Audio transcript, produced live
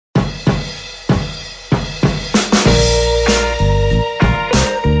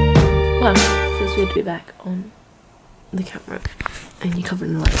be back on the camera and you're covered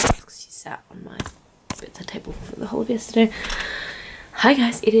in light because she sat on my bedside table for the whole of yesterday. Hi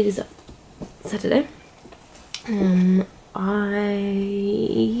guys, it is Saturday. I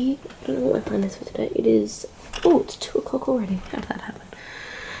don't know what my plan is for today. It is, oh, it's 2 o'clock already. How did that happen?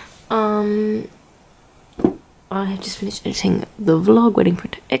 I have just finished editing the vlog, waiting for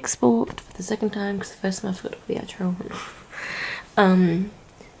it to export for the second time because the first time I forgot the outro.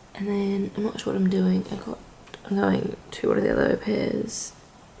 And then I'm not sure what I'm doing. I'm going to one of the other au pairs'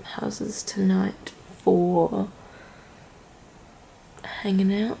 houses tonight for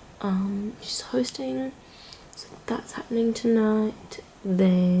hanging out. She's hosting, so that's happening tonight.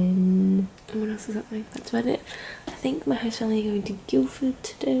 Then what else is happening? That's about it. I think my host family are going to Guildford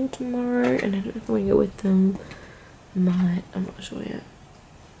today or tomorrow, and I don't know if I'm going to go with them. I'm not sure yet.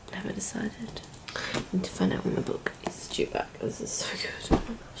 I haven't decided. I need to find out when my book is due back. This is so good. Oh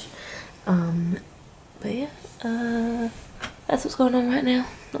my gosh. But yeah, that's what's going on right now.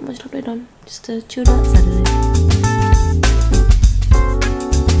 Not much to update on. Just a chilled out Saturday.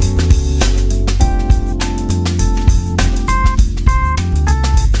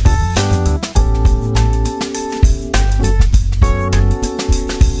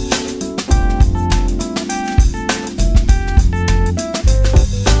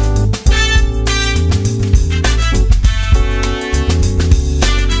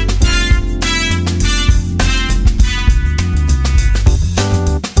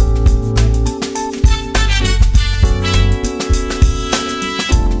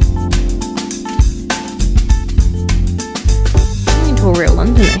 Real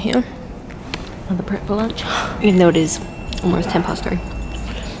Londoner here. Another prep for lunch. Even though it is almost 3:10.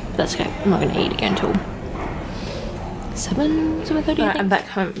 But that's okay. I'm not going to eat again until 7:30. Right, I'm back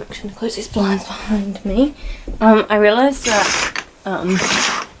home. I'm actually going to close these blinds behind me. I realised that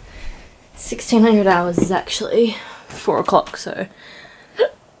 1600 hours is actually 4 o'clock, so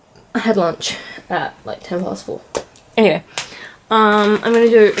I had lunch at like 4:10. Anyway, I'm going to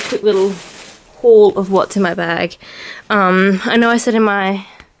do a quick little haul of what's in my bag. I know I said in my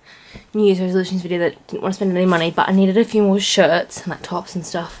New Year's resolutions video that I didn't want to spend any money, but I needed a few more shirts and like tops and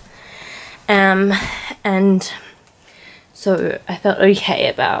stuff. And so I felt okay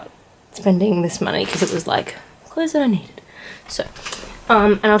about spending this money because it was like clothes that I needed. So,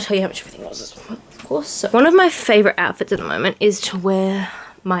 and I'll tell you how much everything was as well, of course. So one of my favourite outfits at the moment is to wear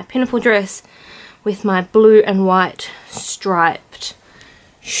my pinafore dress with my blue and white striped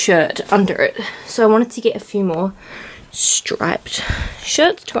shirt under it. So I wanted to get a few more striped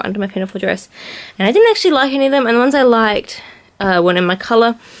shirts to go under my pinafore dress, and I didn't actually like any of them, and the ones I liked weren't in my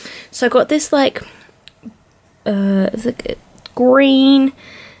colour. So I got this like it's like a green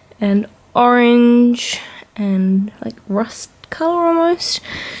and orange and like rust colour almost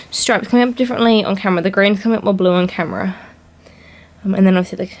stripes coming up differently on camera. The green's coming up more blue on camera, and then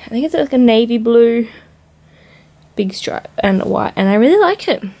obviously like I think it's like a navy blue big stripe and white, and I really like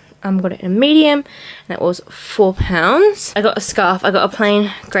it. Got it in a medium, and that was £4. I got a scarf. I got a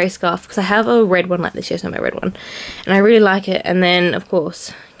plain grey scarf because I have a red one like this. Yes, not my red one, and I really like it. And then of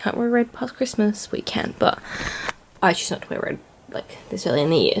course, can't wear red past Christmas. We can, but I choose not to wear red like this early in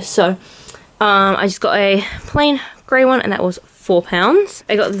the year. So I just got a plain grey one, and that was £4.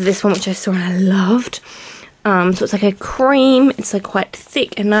 I got this one which I saw and I loved. So it's like a cream, it's like quite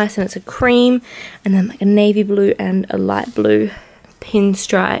thick and nice, and it's a cream, and then like a navy blue and a light blue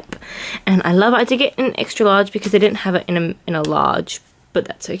pinstripe, and I love it. I did get an extra large because they didn't have it in a large, but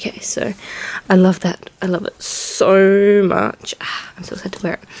that's okay. So I love that. I love it so much. I'm so excited to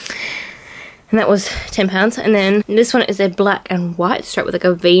wear it. And that was £10. And then this one is a black and white stripe with like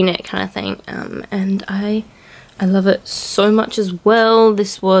a V-neck kind of thing, and I love it so much as well.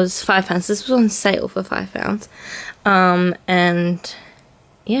 This was £5. This was on sale for £5. And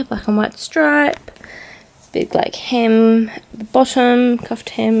yeah, black and white stripe, big like hem at the bottom,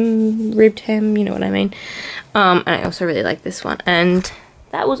 cuffed hem, ribbed hem, you know what I mean. And I also really like this one. And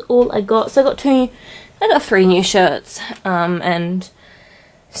that was all I got. So I got 3 new shirts, and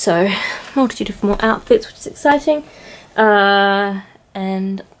so multitude of more outfits, which is exciting.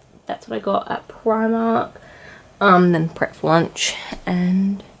 And that's what I got at Primark. Then prep for lunch,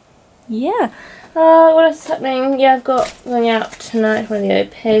 and yeah. What else is happening? Yeah, I've got going out tonight to one of the au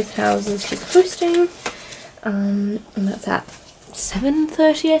pairs' houses she's hosting. And that's at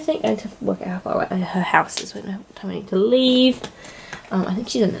 7:30, I think. I need to work out how far away her house is, so I know what time I need to leave. I think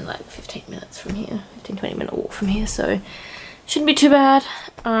she's in like 15 minutes from here, 15-20 minute walk from here, so shouldn't be too bad.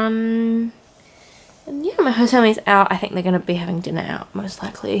 And yeah, my host family's out. I think they're going to be having dinner out, most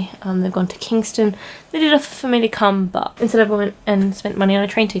likely. They've gone to Kingston. They did offer for me to come, but instead I went and spent money on a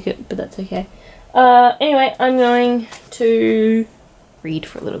train ticket, but that's okay. Anyway, I'm going to read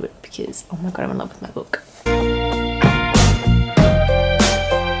for a little bit because, oh my god, I'm in love with my book.